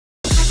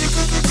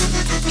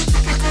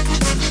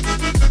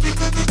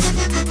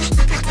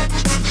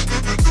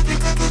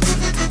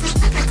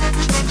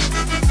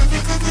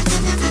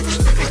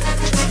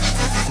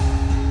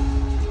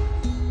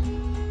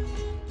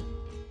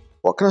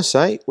can I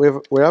say?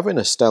 We're having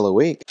a stellar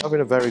week.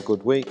 Having a very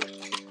good week.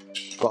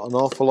 Got an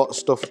awful lot of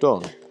stuff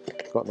done.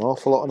 Got an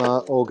awful lot of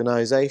our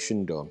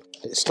organisation done.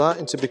 It's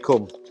starting to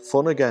become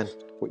fun again,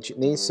 which it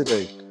needs to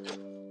do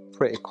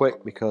pretty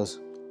quick because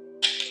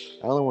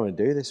I only want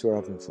to do this when we're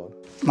having fun.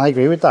 I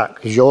agree with that,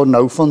 because you're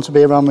no fun to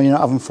be around when you're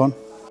not having fun.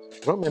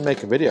 I don't mean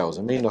making videos,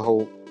 I mean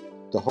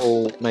the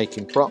whole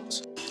making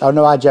props. Oh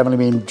no, I generally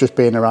mean just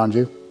being around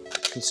you.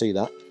 I can see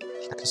that.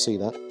 I can see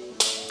that.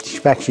 He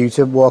expects you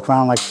to walk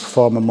around like a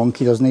former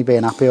monkey, doesn't he?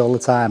 Being happy all the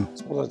time.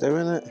 That's what I do,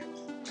 innit?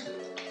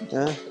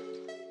 Yeah.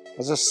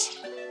 I just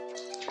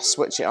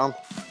switch it on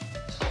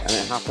and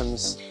it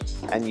happens.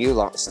 And you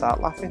lot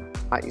start laughing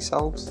at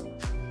yourselves.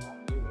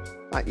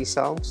 At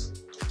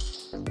yourselves.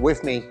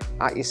 With me,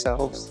 at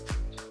yourselves.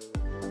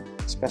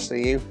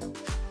 Especially you,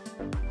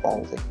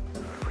 Baldy.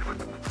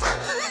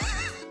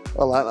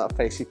 I like that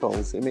face he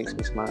pulls, it makes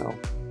me smile.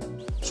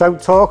 So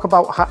talk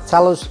about,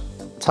 tell us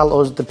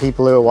the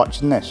people who are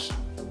watching this,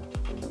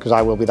 because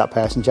I will be that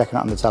person checking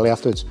it on the telly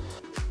afterwards.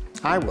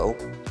 I will.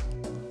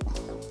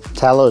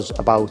 Tell us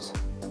about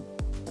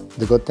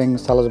the good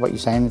things, tell us about you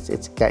saying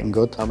it's getting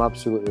good. I'm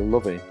absolutely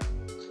loving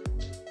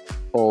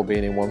all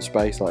being in one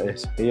space like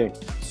this. Here,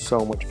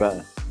 so much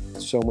better.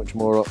 So much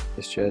more up.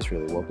 This chair's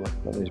really wobbly.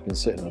 Nobody's been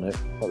sitting on it,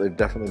 but they've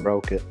definitely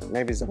broke it.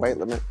 Maybe there's a weight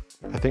limit.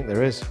 I think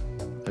there is,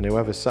 and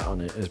whoever sat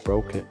on it has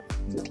broke it.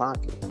 Just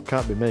like it.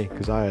 Can't be me,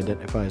 because I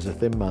identify as a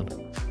thin man.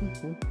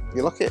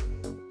 You look it.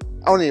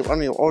 Only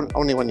when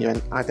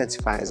you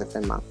identify as a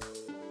thin man.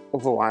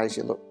 Otherwise,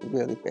 you look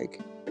really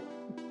big.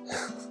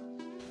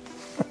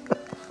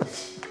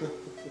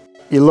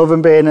 You're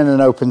loving being in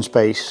an open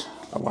space.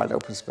 A wide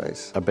open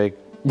space. A big...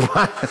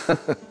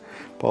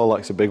 Paul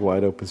likes a big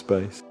wide open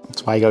space.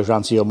 That's why he goes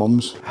round to your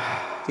mum's. Do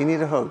you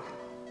need a hug?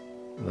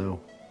 No.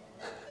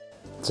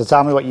 So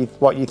tell me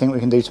what you think we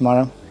can do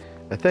tomorrow.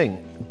 I think,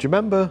 do you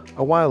remember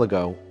a while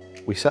ago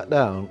we sat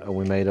down and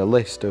we made a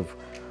list of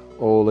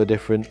all the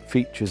different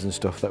features and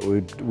stuff that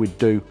we'd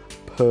do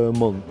per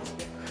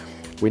month?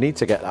 We need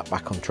to get that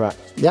back on track.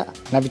 Yeah,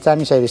 and every time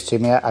you say this to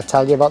me, I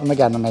tell you about them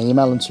again and I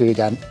email them to you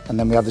again, and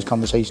then we have this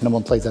conversation a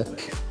month later.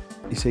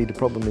 You see, the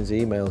problem is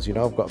emails. You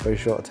know, I've got a very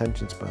short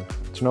attention span.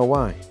 Do you know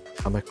why?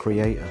 I'm a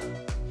creator.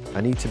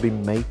 I need to be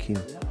making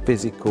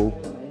physical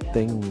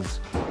things.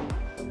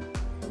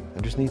 I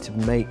just need to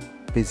make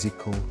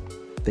physical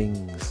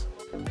things.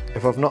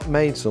 If I've not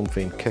made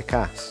something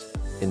kick-ass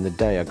in the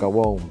day, I go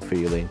home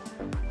feeling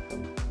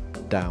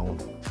down.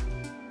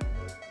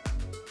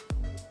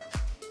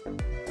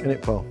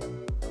 Innit, Paul?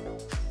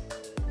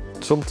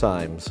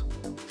 Sometimes,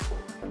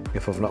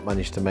 if I've not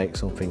managed to make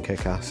something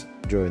kick-ass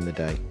during the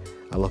day,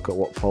 I look at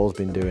what Paul's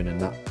been doing and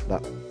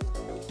that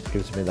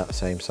gives me that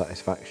same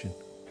satisfaction.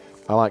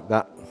 I like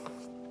that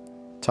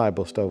tie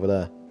bust over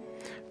there.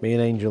 Me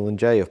and Angel and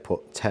Jay have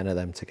put 10 of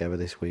them together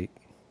this week.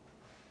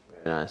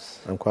 Very nice.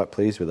 I'm quite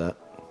pleased with that,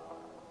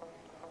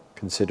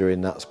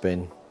 considering that's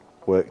been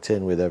worked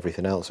in with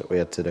everything else that we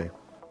had to do.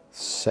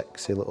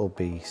 Sexy little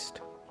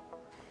beast.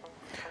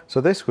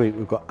 So this week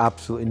we've got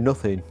absolutely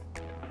nothing.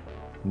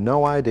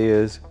 No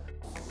ideas.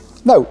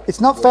 No, it's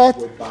not fair.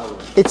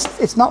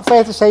 It's not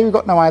fair to say we've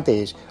got no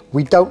ideas.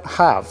 We don't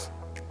have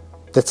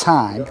the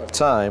time.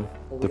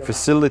 The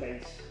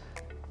facility,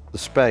 the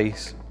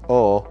space,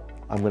 or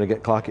I'm going to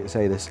get Clarky to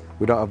say this,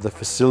 we don't have the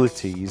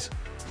facilities.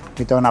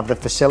 We don't have the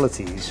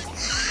facilities.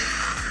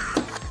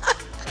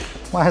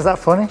 Why is that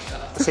funny?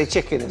 Say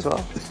chicken as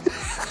well.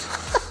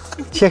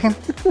 Chicken?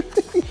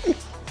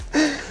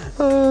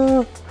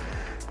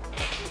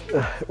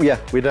 Yeah,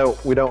 we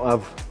don't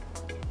have.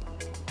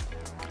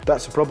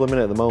 That's the problem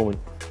at the moment.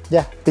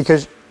 Yeah,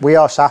 because we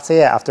are sat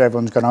here after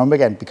everyone's gone home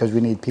again because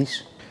we need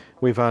peace.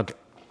 We've had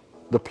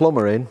the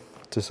plumber in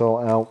to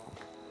sort out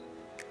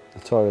the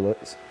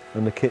toilets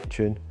and the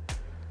kitchen.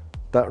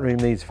 That room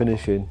needs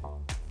finishing,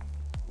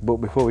 but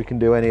before we can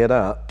do any of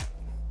that,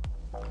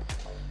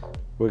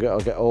 we've got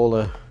to get all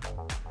the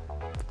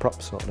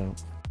props sorted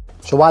out.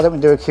 So why don't we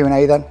do a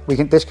Q&A then?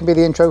 This can be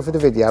the intro for the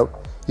video.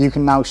 You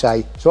can now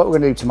say, so what we're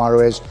going to do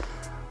tomorrow is,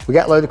 we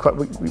get a load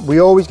of we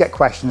always get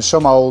questions,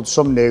 some old,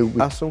 some new.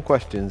 Ask some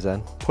questions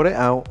then. Put it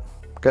out,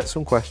 get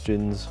some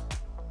questions. Do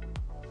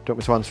you want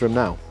me to answer them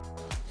now?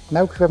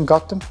 No, because we haven't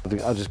got them.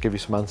 I'll just give you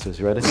some answers.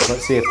 You ready?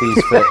 Let's see if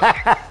these fit.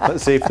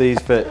 Let's see if these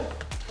fit.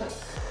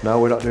 No,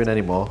 we're not doing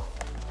any more.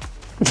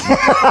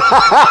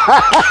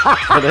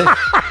 Ready?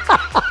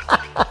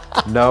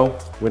 No,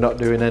 we're not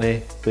doing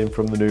anything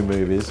from the new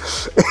movies.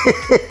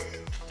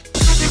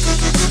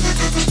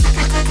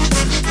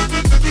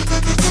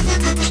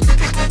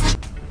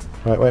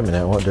 Right, wait a minute,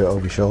 I want to do it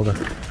over your shoulder.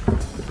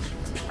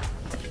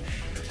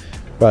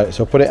 Right,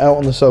 so put it out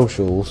on the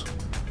socials.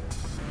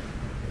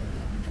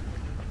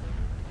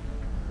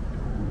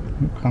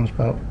 Can't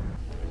spell.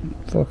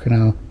 Fucking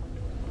hell.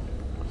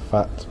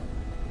 Fat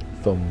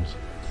thumbs.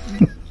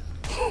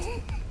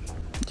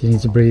 Do you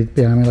need to breathe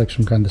behind me like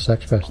some kind of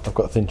sex fest? I've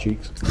got thin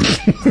cheeks.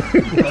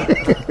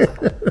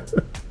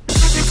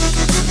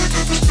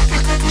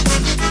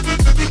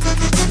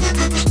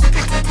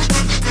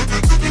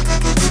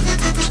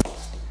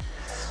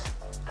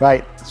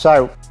 Right,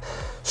 so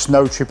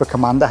Snow Trooper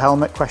Commander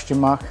helmet, question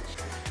mark?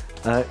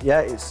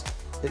 Yeah, it's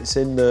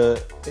in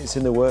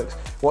the works.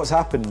 What's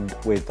happened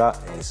with that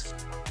is,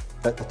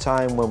 at the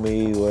time when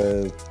we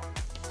were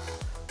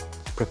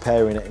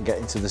preparing it and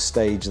getting to the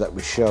stage that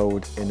we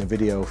showed in a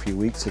video a few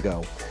weeks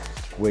ago,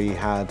 we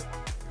had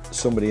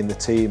somebody in the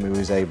team who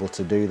was able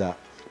to do that,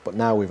 but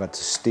now we've had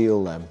to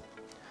steal them,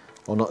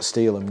 or not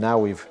steal them, now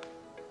we've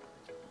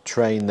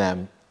trained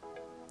them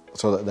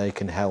so that they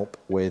can help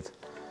with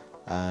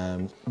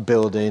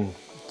building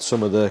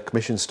some of the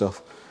commission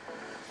stuff.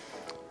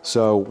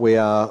 So we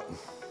are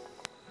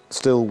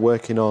still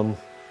working on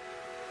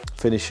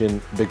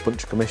finishing a big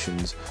bunch of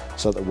commissions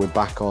so that we're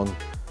back on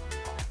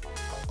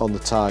the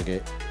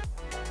target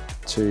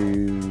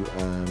to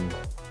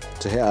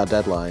hit our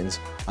deadlines,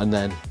 and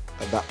then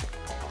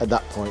at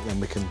that point then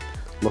we can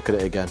look at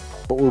it again.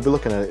 But we'll be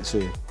looking at it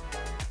soon.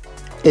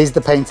 Is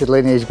the painted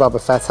Lineage Boba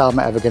Fett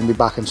helmet ever going to be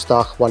back in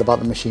stock? What about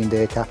the machined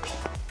ear caps?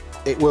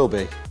 It will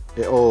be.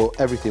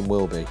 Everything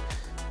will be.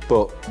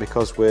 But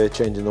because we're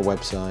changing the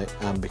website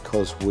and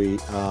because we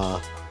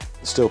are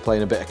still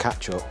playing a bit of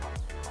catch up,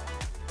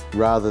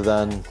 rather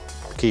than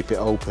keep it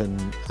open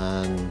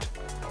and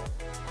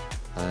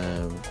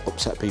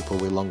upset people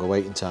with longer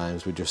waiting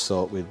times, we just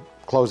thought we'd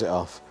close it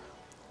off,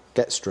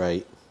 get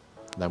straight,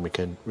 then we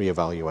can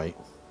reevaluate.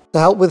 To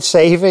help with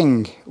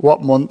saving,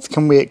 what month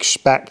can we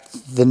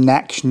expect the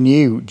next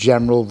new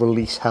general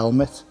release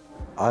helmet?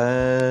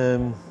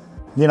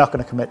 You're not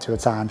going to commit to a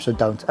time, so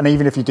don't. And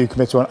even if you do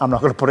commit to one, I'm not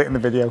going to put it in the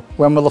video.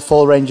 When will the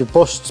full range of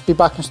busts be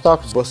back in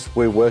stock? Busts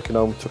we're working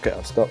on, took it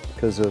out of stock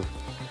because of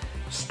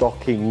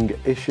stocking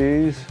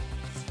issues.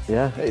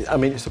 Yeah, I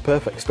mean, it's a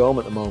perfect storm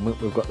at the moment.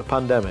 We've got the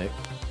pandemic,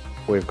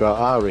 we've got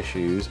our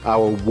issues,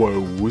 our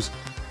woes,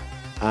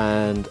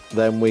 and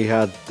then we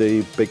had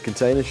the big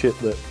container ship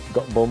that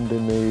got bombed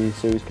in the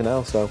Suez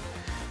Canal. So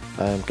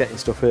getting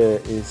stuff here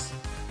is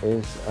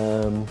a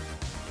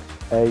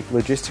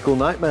logistical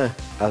nightmare,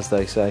 as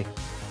they say.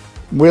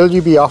 Will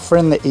you be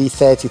offering the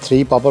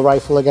E33 bobber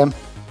rifle again?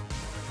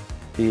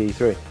 The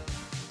E3?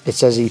 It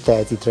says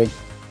E33.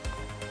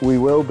 We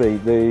will be.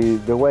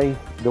 The way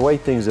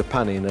things are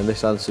panning, and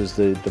this answers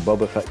the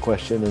Boba Fett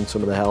question and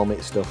some of the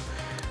helmet stuff,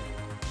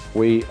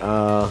 we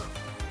are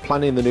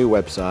planning the new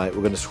website.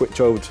 We're going to switch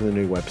over to the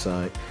new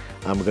website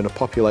and we're going to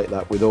populate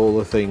that with all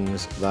the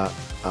things that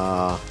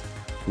are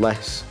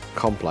less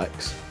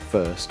complex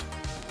first.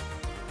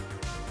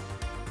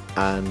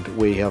 And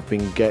we have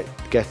been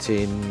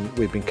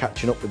we've been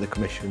catching up with the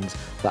commissions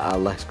that are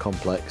less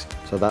complex.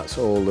 So that's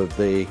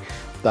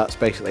that's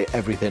basically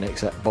everything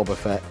except Boba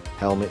Fett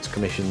helmets,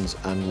 commissions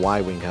and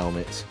Y-wing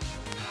helmets.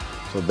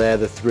 So they're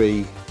the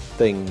three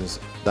things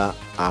that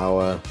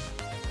are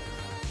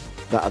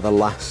the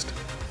last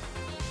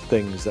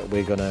things that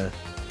we're gonna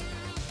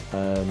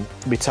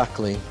be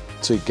tackling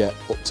to get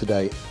up to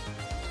date.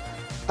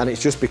 And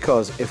it's just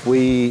because if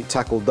we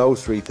tackled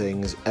those three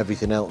things,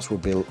 everything else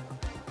would be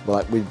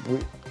like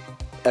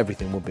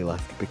everything would be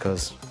left,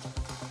 because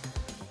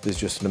there's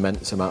just an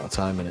immense amount of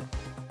time in it.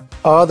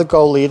 Are the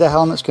Gold Leader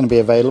helmets going to be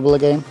available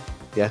again?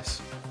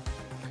 Yes.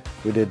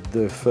 We did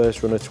the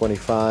first run of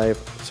 25,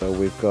 so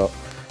we've got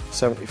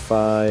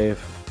 75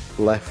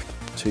 left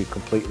to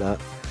complete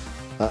that.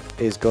 That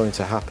is going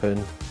to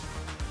happen.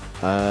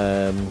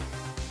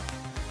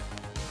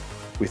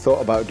 We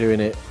thought about doing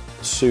it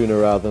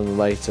sooner rather than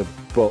later,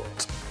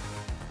 but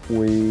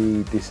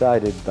we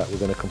decided that we're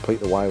going to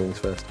complete the Y-wings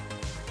first.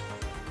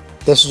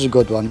 This is a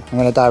good one. I'm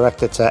going to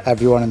direct it to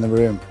everyone in the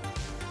room.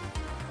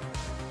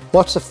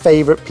 What's the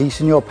favourite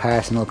piece in your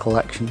personal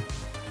collection?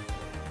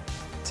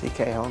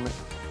 TK helmet.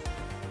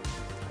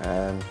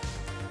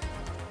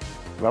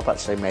 Rob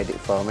actually made it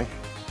for me.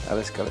 I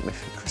just got it for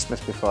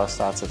Christmas before I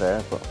started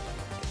there, but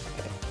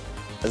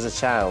as a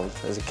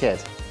kid,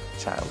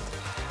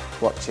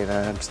 watching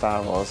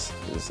Star Wars,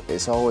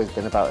 it's always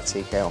been about a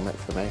TK helmet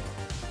for me.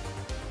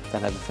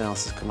 Then everything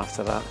else has come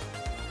after that.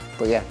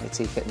 But yeah, my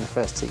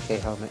first TK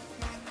helmet.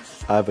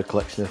 I have a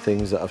collection of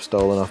things that I've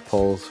stolen off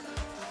Paul's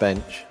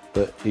bench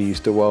that he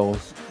used to own,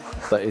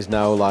 that is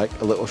now like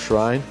a little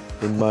shrine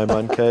in my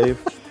man cave.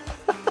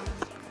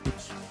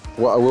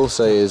 What I will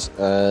say is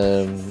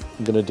I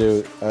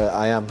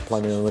am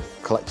planning on a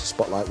collector's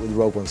spotlight with the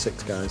Rogue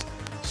 16 guys,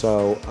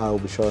 so I'll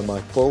be showing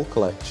my full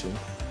collection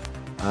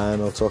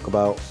and I'll talk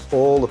about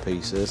all the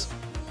pieces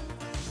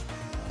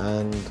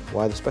and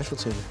why they're special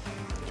to me. Do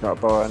you want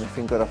to borrow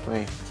anything good off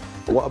me?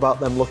 What about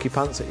them lucky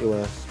pants that you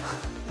wear?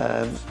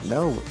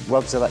 No,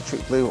 Rob's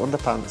electric blue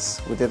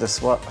underpants. We did a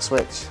swatch.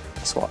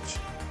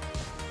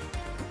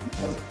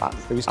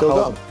 Have you still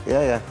got them?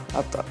 Yeah.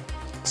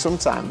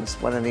 Sometimes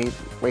when I need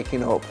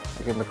waking up,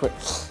 I give them a quick.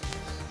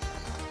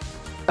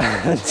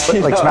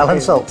 Like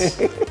smelling salts.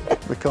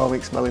 They call me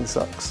smelling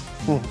socks.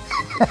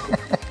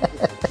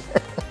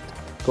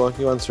 Go on,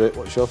 you answer it.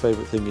 What's your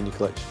favourite thing in your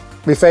collection?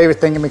 My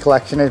favourite thing in my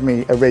collection is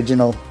my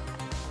original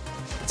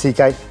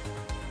TK.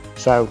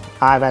 So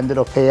I've ended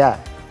up here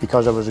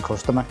because I was a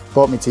customer.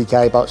 Bought my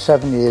TK about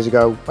 7 years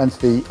ago, went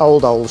to the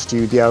old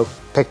studio,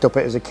 picked up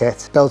it as a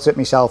kit, built it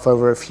myself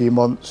over a few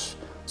months,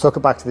 Took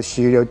it back to the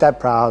studio, dead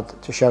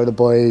proud to show the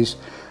boys,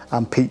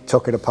 and Pete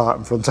took it apart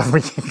in front of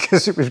me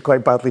because it was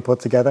quite badly put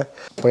together.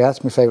 But yeah,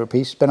 it's my favourite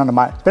piece. It's been on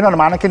a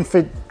mannequin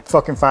for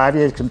fucking 5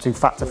 years because I'm too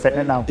fat to fit in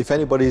it now. If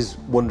anybody's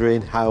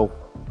wondering how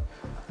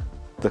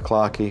the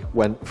Clarky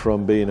went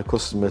from being a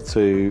customer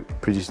to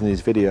producing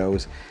these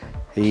videos,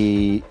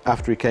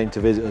 after he came to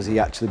visit us, he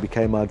actually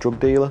became our drug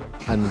dealer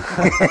and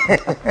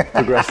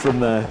progressed from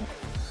there.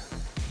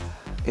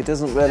 It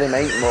doesn't really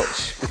make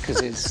much because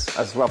he's,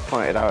 as Rob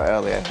pointed out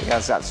earlier, he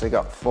has actually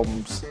got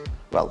thumbs,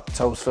 well,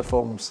 toes for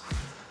thumbs.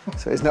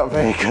 So he's not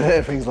very good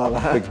at things like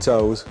that. Big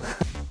toes.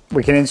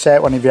 We can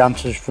insert one of your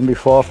answers from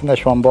before from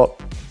this one,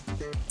 but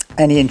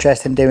any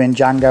interest in doing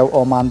Django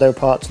or Mando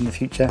parts in the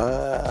future?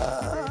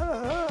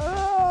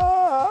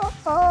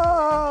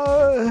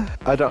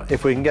 I don't.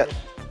 If we can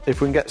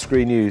get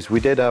screen use, we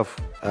did have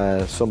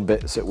some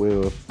bits that we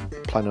were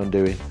planning on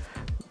doing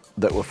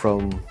that were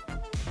from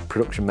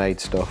production made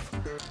stuff.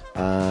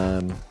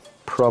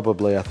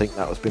 Probably, I think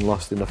that was been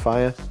lost in the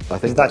fire. I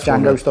think is that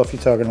Django stuff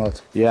you're talking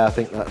about? Yeah, I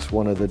think that's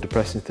one of the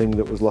depressing things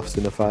that was lost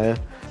in the fire.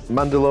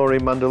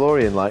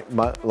 Mandalorian,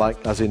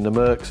 like as in the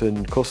Mercs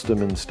and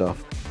custom and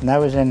stuff.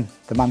 No, as in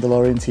the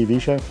Mandalorian TV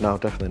show? No,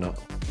 definitely not.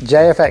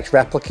 JFX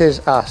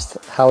Replicas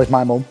asked, how is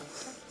my mum?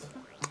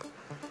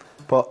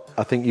 But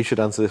I think you should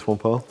answer this one,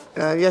 Paul.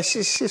 Yeah,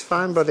 she's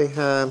fine, buddy.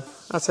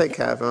 I'll take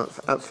care of her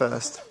at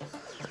first.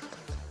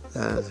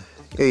 Yeah,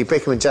 you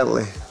pick him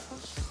gently.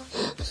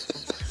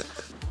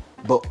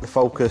 But the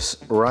focus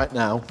right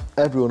now,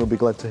 everyone will be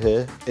glad to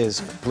hear,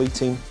 is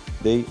completing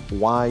the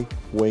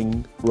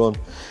Y-wing run.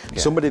 Yeah.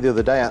 Somebody the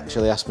other day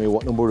actually asked me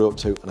what number we're up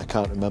to, and I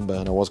can't remember,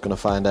 and I was going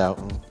to find out.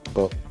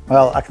 But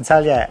well, I can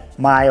tell you,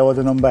 my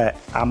order number,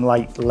 I'm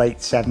like late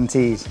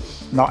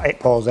 70s, not at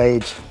Paul's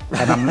age,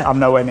 and I'm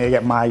nowhere near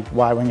getting my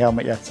Y-wing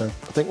helmet yet. So I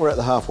think we're at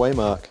the halfway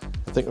mark.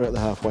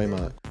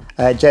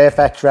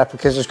 JFX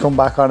Replicas has come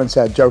back on and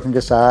said, joking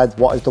aside,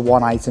 what is the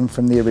one item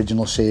from the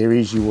original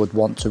series you would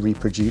want to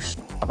reproduce?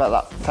 I bet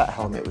that Fett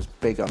helmet was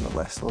big on the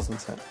list,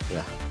 wasn't it?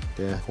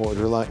 Yeah. What would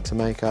we like to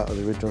make out of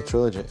the original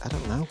trilogy? I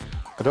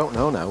don't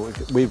know now.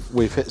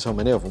 We've hit so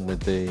many of them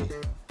with the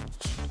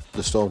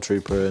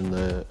Stormtrooper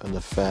and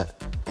the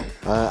Fett.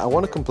 I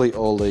want to complete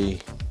all the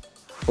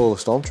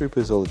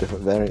Stormtroopers, all the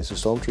different variants of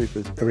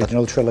Stormtroopers.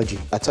 Original trilogy.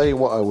 I tell you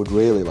what I would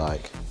really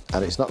like,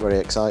 and it's not very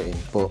exciting,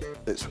 but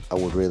I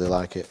would really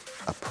like it,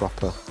 a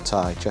proper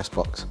TIE chest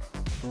box.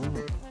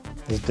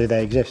 Do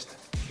they exist?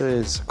 There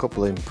is a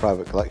couple in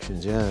private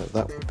collections, yeah.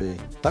 That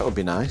would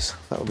be nice.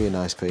 That would be a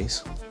nice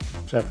piece.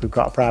 So if we've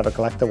got a private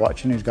collector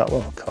watching who's got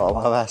one, call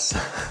us.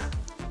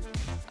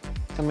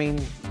 I mean,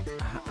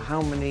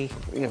 how many,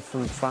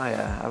 from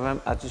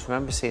Fire, I just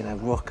remember seeing a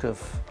ruck of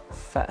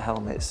Fett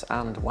helmets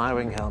and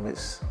Y-wing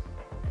helmets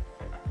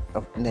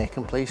near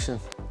completion.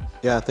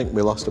 Yeah, I think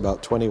we lost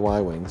about 20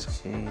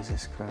 Y-wings.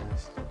 Jesus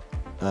Christ.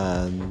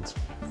 And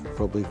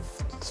probably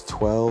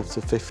 12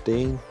 to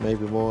 15,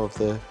 maybe more of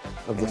the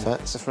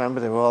Fetts. Just remember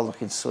they were all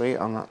looking sweet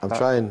on that.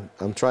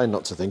 I'm trying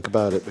not to think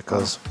about it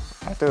because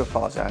I do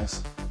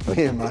apologise.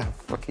 Me and my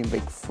fucking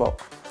big foot.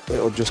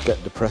 It'll just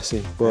get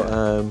depressing. But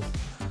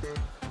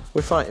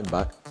we're fighting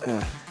back.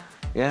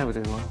 Yeah, we're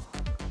doing well.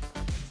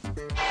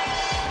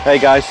 Hey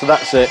guys, so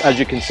that's it. As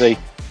you can see,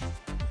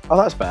 oh,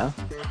 that's better.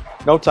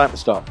 No time to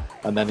stop,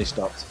 and then he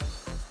stopped.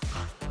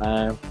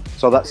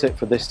 So that's it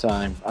for this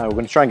time. We're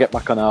going to try and get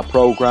back on our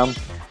program.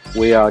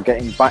 We are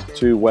getting back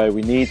to where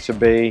we need to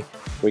be.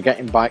 We're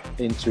getting back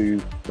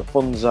into the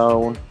fun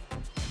zone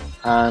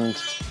and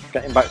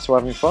getting back to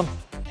having fun.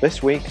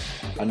 This week,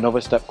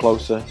 another step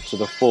closer to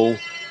the full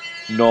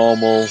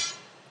normal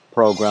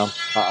program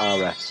at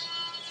RS.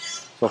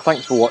 So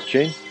thanks for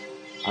watching.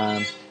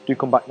 Do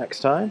come back next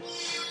time,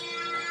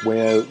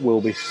 where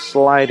we'll be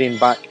sliding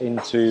back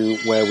into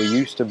where we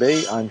used to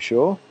be, I'm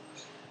sure,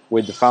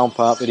 with the found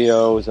part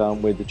videos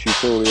and with the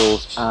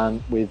tutorials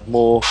and with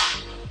more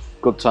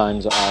good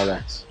times at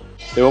RS.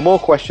 There were more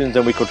questions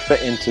than we could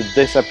fit into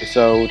this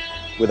episode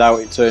without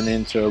it turning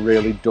into a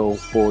really dull,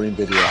 boring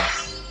video.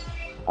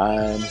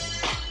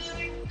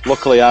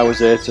 Luckily I was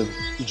there to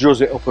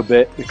juzz it up a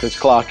bit because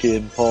Clarky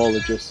and Paul are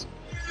just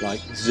like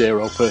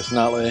zero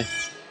personality.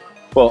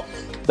 But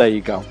there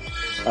you go.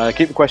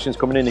 Keep the questions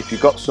coming in if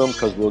you've got some,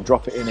 because we'll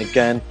drop it in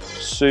again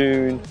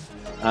soon.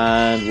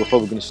 And we're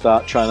probably going to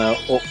start trying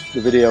to up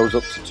the videos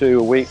up to 2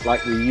 a week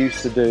like we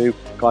used to do.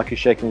 Clarky's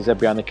shaking his head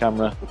behind the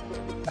camera.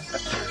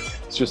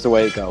 It's just the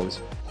way it goes.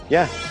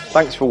 Yeah,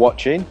 thanks for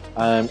watching.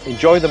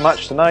 Enjoy the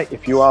match tonight.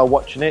 If you are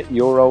watching it,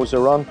 Euros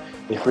are on.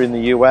 If you're in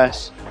the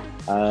US,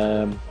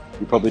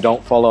 you probably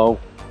don't follow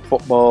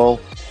football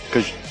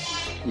because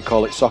you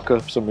call it soccer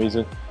for some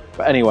reason.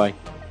 But anyway,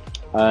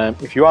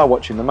 if you are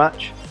watching the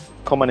match,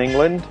 come on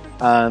England,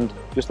 and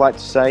just like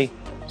to say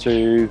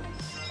to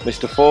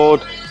Mr.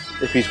 Ford,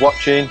 if he's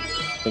watching,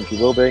 I think he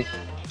will be,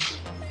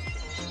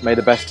 may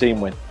the best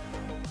team win.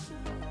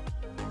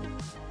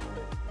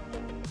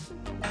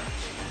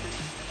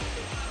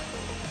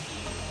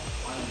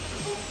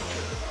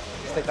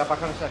 Just take that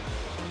back on a sec.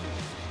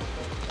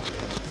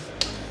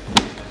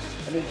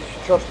 I need you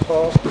to trust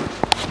Paul.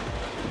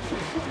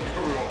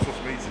 probably won't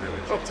trust me to do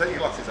it. Oh, take your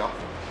glasses off.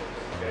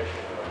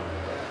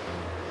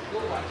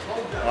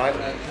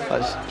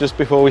 Let's, just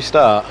before we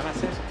start,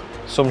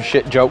 some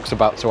shit joke's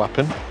about to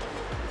happen.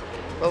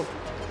 Well,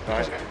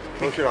 Right.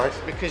 Close your eyes.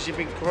 because you've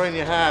been growing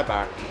your hair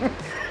back,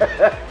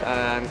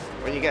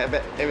 when you get a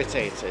bit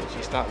irritated,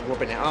 you start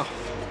rubbing it off.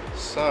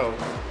 So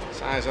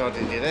Si's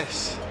ordered you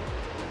this,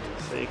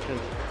 so you can.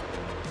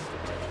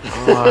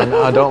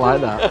 Oh, I don't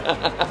like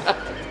that.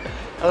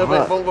 A little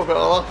bit, won't rub it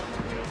all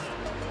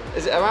off.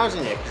 Is it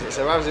arousing you? Because it's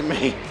arousing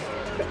me.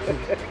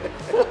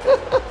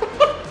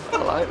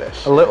 I like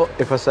this. A little,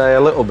 if I say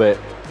a little bit.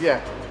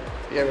 Yeah,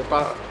 yeah, we're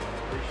about.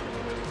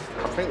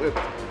 I think we're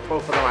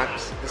both on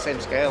the same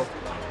scale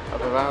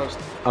of aroused.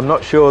 I'm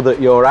not sure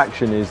that your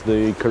action is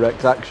the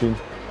correct action.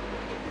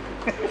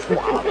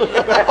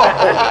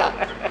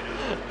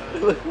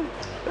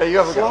 Hey, you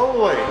have a go.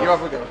 Slowly. You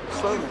have a go.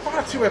 You're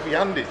far too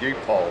heavy-handed, you,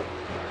 Paul.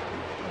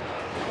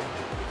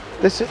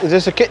 Is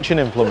this a kitchen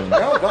implement?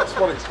 No, that's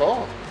what it's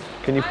for.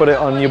 Can you put it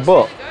on your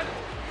butt?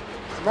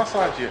 To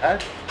massage your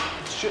head.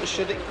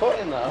 Should it cut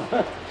him though?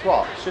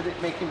 What? Should it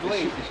make him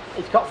bleed?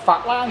 He's got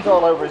fat lines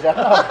all over his head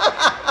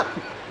now.